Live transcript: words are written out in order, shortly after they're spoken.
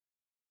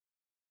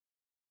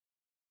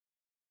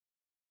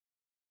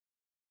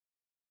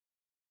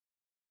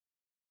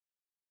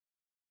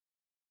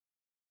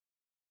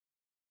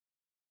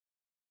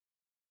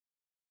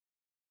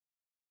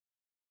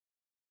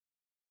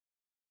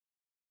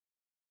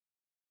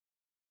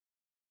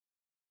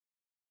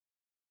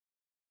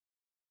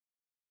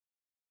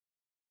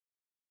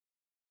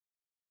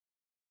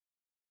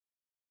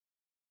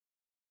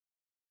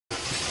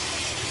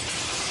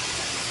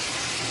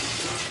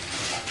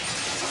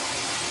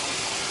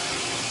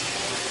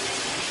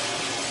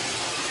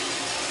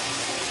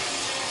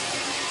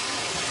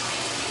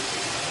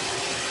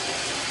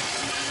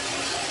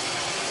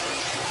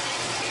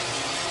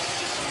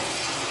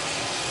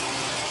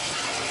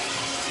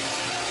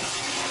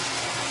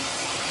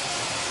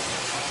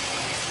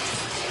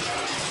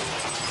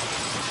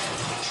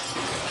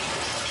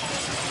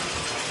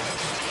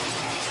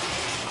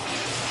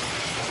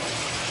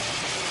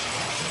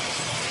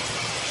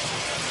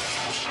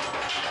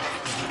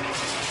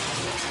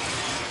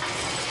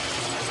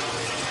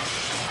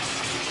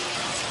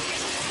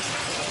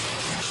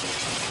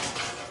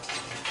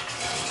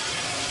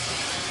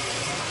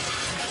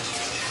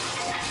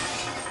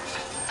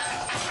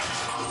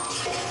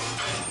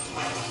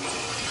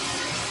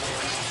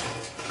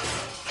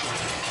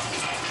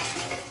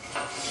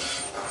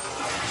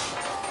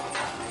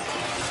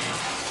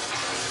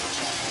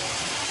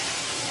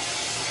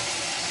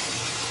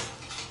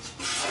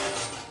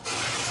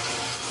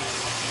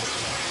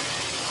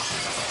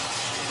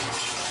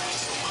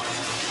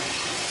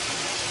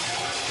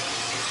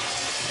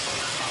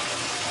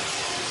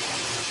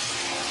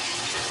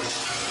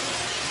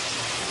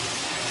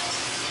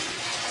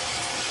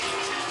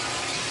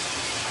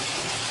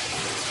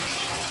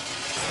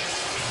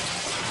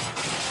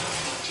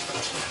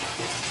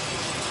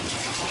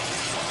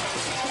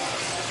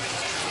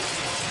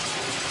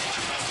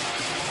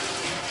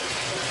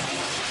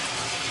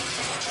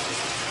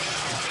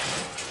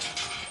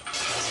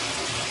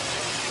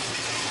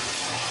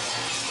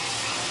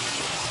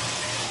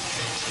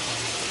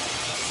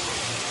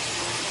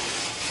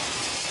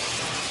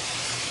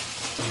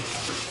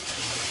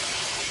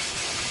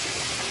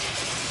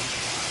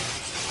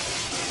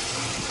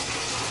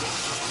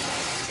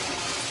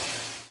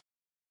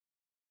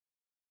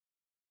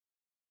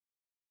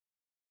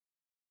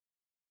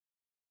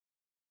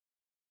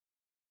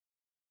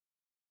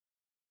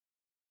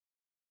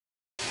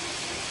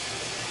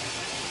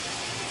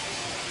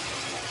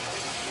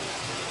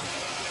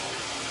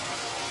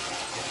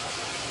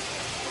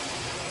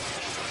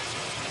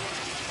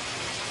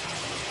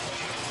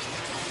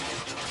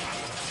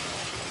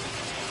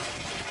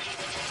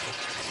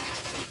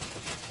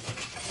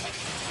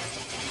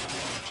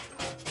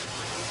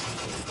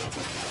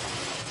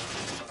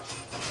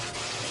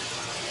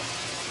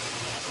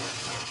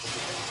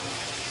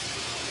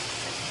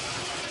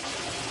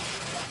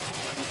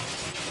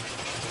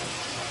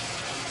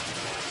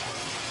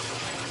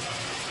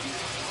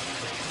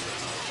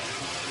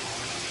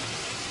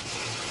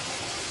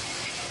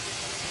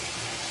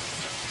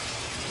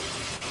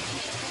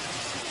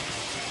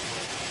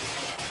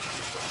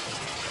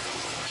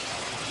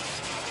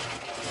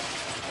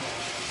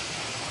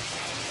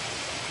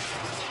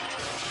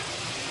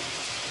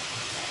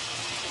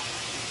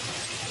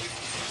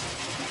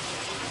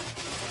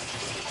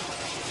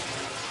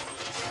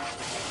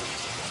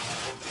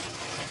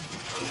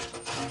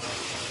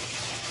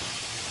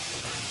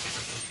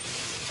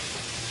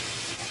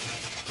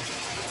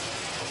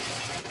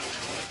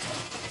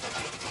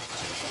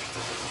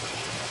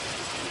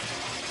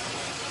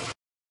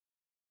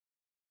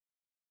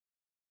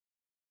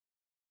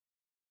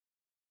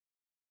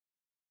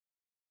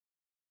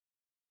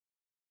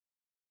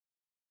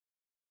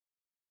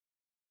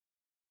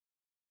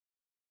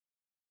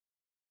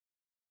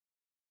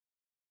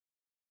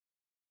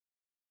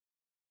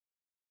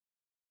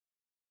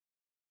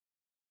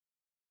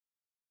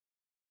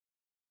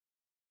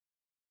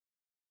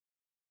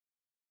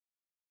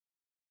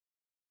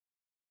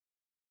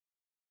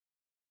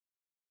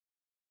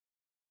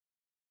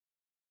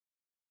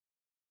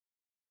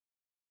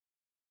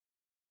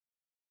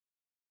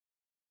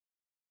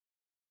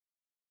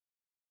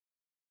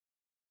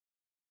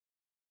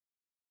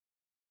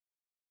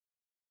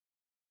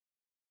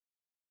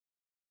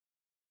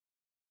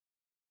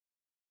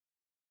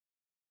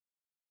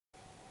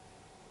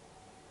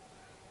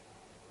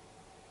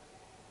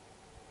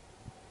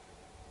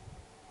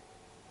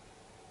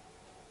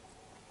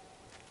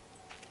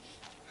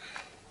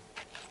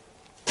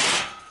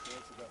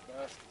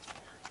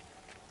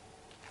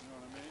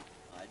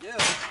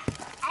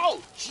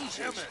Jesus.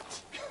 Damn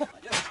it. I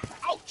do.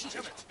 Ouch.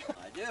 Damn it.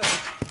 I do.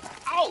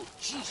 Ouch.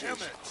 Jesus. Damn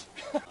it.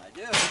 I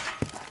do.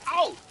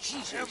 Ouch.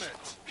 Jesus. Damn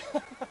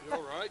it. You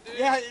all right, dude?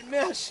 Yeah, it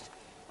missed.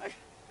 Get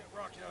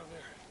Rocky out of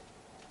there.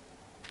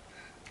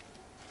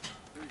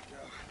 There you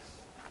go.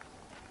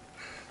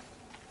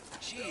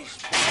 Jeez.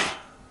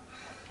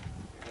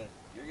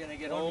 You're gonna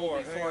get One home more,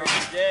 before hang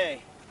on. your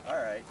day. All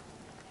right.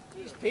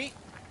 Jeez, Pete.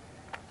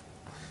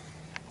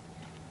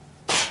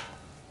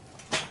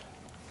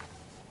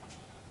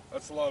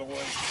 That's a lot of weight.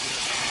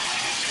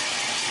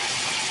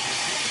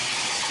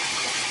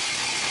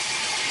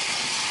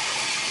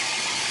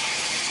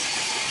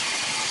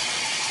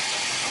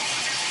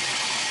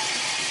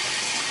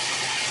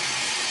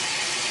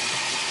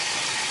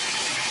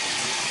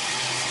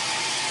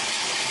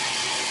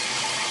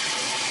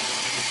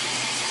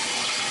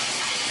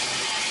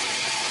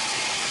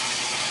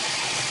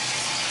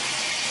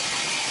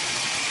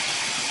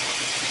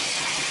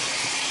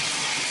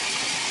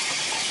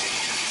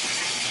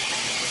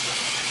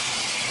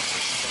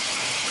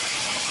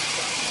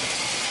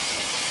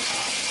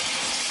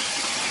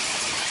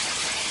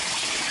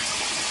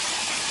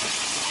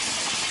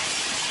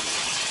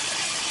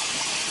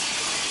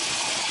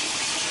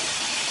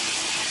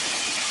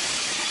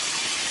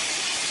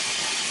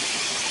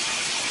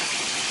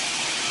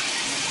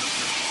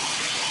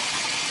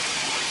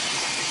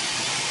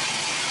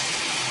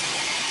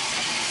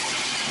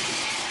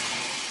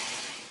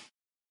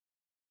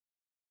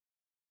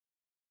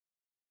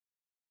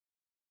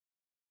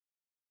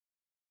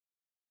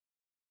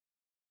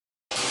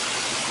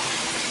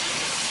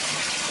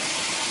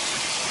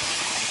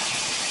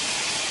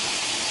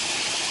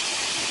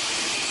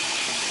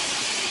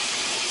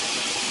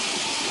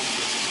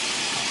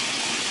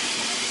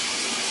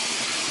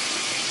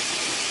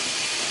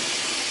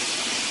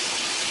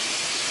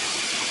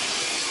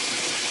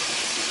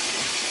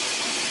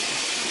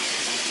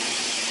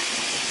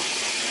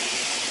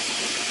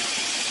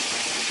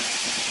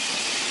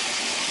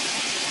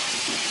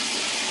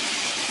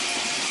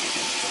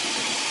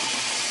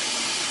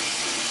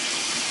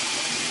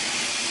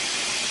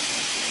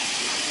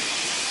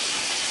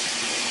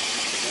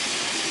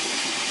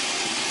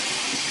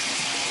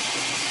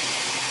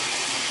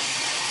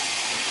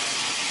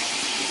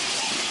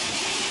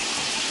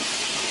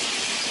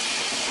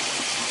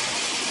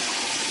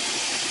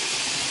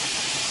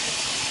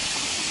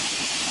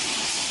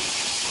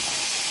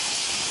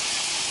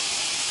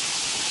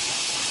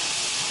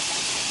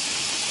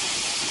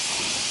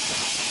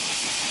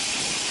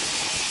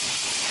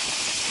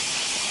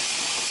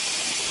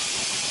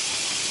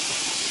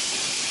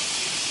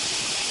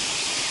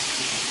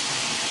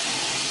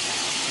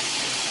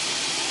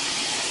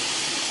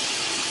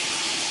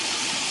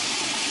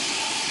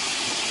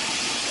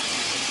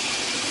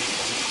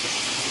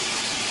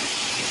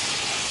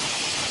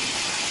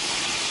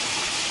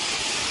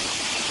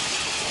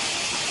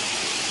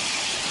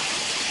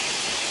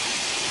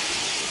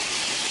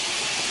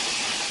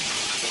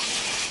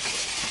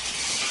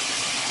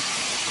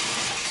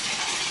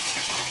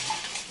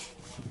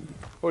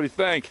 What do you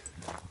think?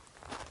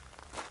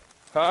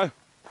 Huh?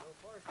 So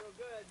far, so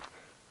good.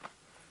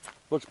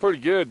 Looks pretty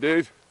good,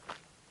 dude.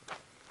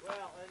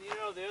 Well, and you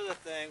know the other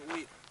thing,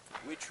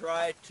 we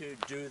try to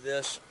do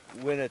this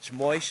when it's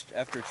moist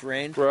after it's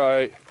rained,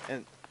 Right.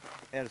 and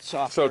it's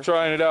softer. So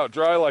trying it out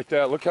dry like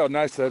that, look how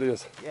nice that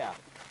is. Yeah.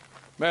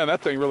 Man,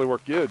 that thing really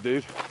worked good,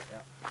 dude.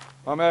 Yeah.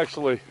 I'm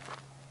actually,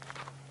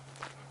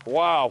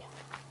 wow.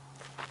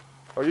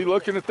 Are you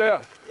looking at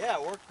that? Yeah,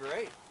 it worked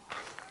great.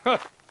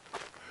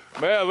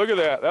 Man, look at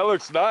that. That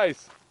looks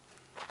nice.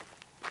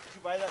 Did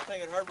you buy that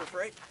thing at Harbor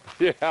Freight?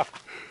 Yeah.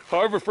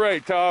 Harbor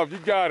Freight, Tom, you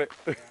got it.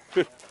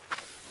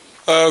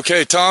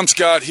 Okay, Tom's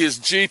got his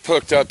Jeep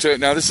hooked up to it.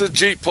 Now, this is a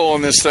Jeep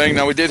pulling this thing.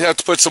 Now, we did have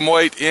to put some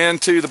weight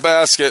into the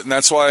basket, and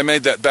that's why I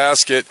made that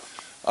basket.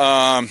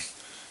 We're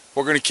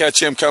going to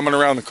catch him coming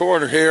around the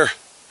corner here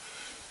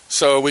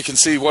so we can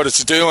see what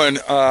it's doing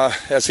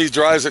as he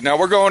drives it. Now,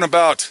 we're going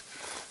about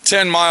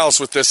 10 miles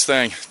with this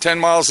thing, 10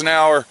 miles an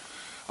hour.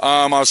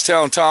 I was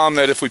telling Tom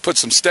that if we put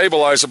some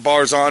stabilizer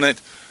bars on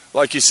it,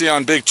 like you see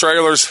on big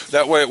trailers,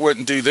 that way it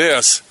wouldn't do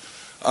this.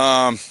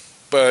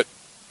 But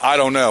I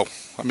don't know.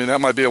 I mean, that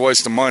might be a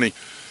waste of money.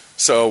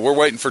 So we're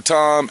waiting for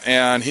Tom,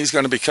 and he's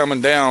going to be coming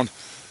down.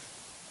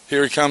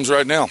 Here he comes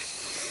right now.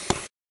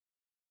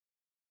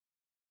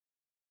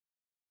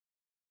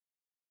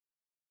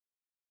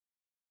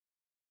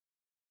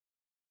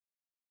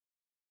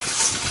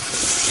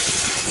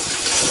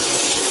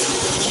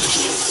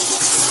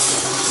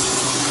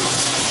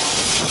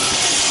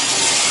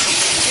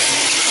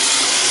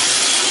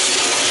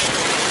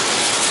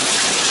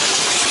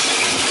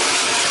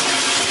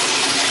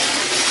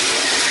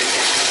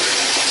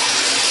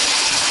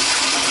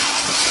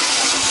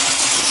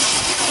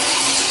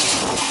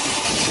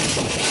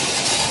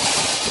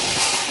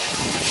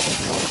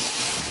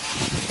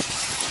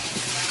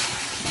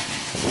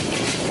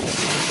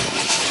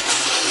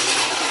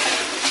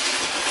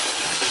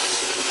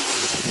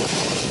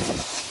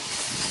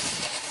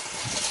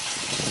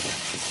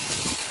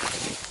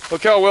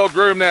 Look how well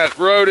groomed that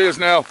road is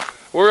now.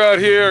 We're out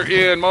here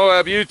in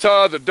Moab,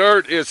 Utah. The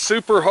dirt is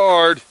super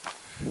hard,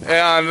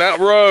 and that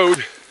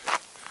road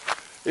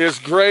is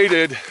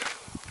graded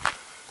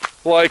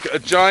like a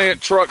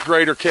giant truck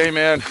grader came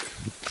in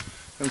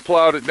and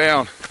plowed it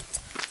down.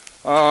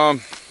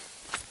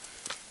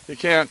 You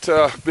can't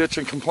bitch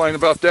and complain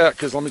about that,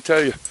 because let me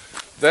tell you,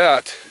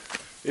 that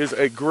is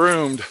a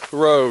groomed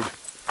road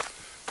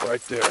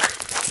right there.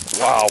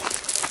 Wow,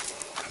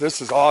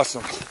 this is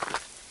awesome.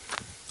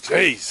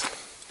 Jeez.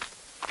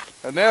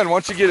 And then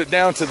once you get it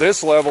down to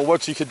this level,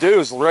 what you could do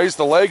is raise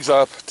the legs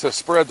up to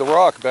spread the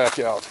rock back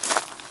out.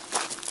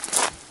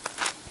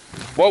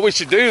 What we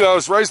should do though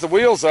is raise the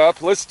wheels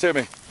up, listen to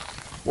me,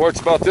 where it's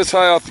about this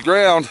high off the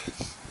ground,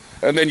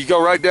 and then you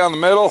go right down the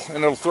middle and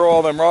it'll throw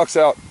all them rocks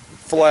out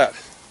flat.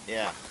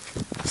 Yeah.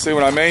 See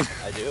what I mean?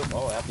 I do.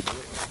 Oh,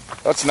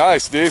 absolutely. That's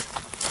nice, dude.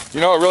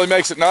 You know what really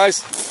makes it nice?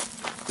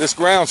 This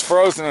ground's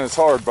frozen and it's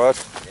hard, bud.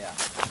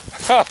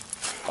 Yeah.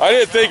 I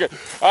didn't think it.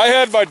 I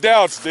had my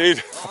doubts,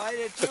 dude. Well, I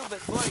did too,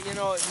 but boy, you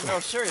know,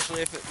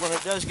 seriously, when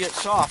it does get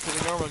soft, as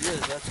it normally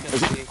is, that's going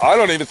to be. I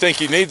don't even think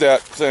you need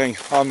that thing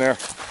on there.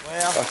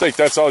 Well, I think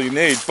that's all you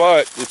need,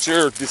 but it's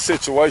your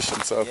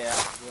situation, so. Yeah.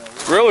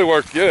 Really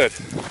worked good.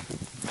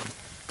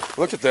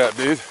 Look at that,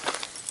 dude.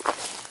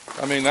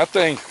 I mean, that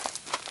thing,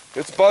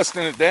 it's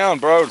busting it down,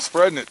 bro, and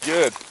spreading it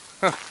good.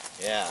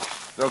 Yeah.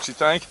 Don't you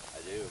think?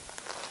 I do.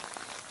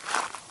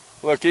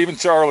 Look, even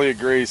Charlie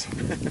agrees.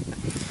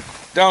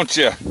 Don't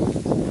you?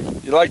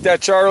 You like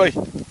that, Charlie?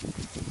 There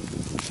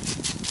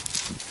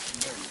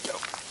you go.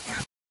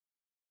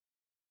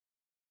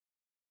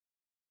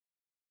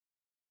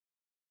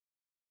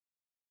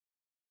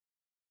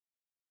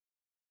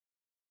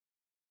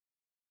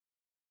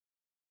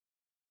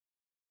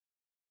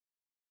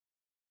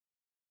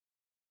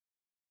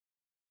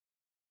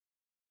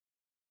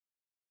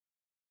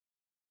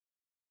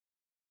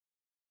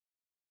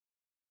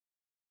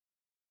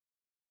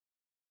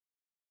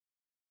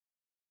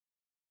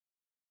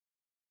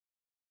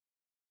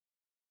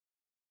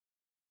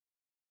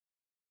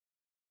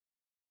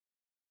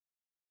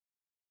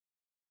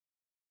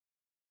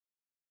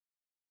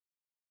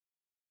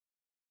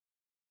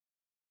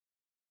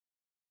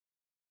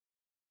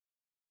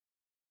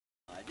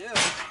 I do.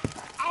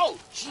 Ow,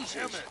 Jesus.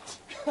 Damn it.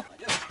 I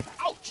do.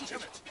 Ow,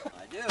 Jesus.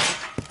 I do.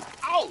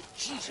 Ow,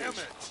 Jesus. Damn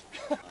it.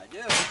 I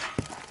do.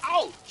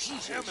 Ow,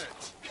 Jesus. Damn it.